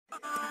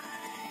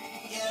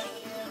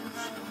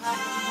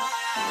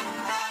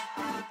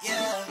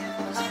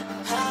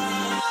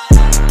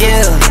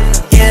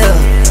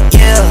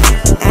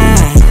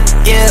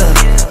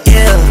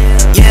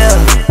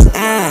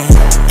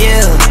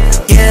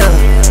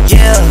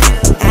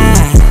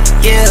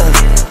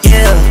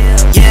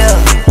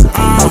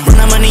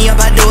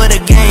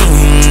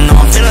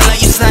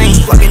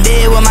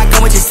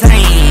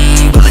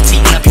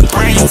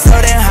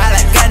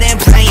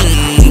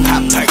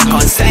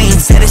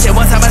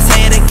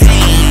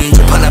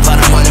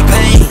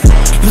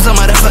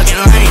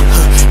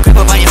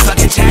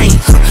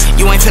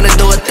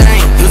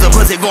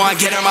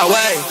Get out my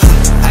way.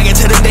 I get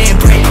to this damn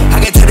break. I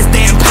get to this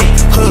damn pay.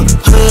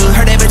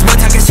 Heard that bitch boy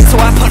talking shit, so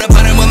I put up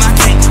on him with my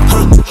cake.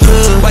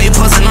 Why you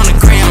posting on the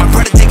gram? My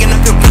brother taking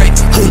up your break.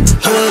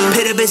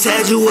 Pit a bitch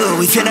as you will.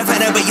 We finna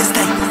fight up at your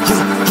state.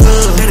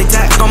 Dirty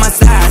Doc on my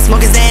side,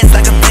 smoke his ass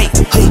like a vape.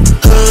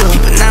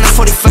 Keep it 9 to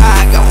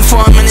 45.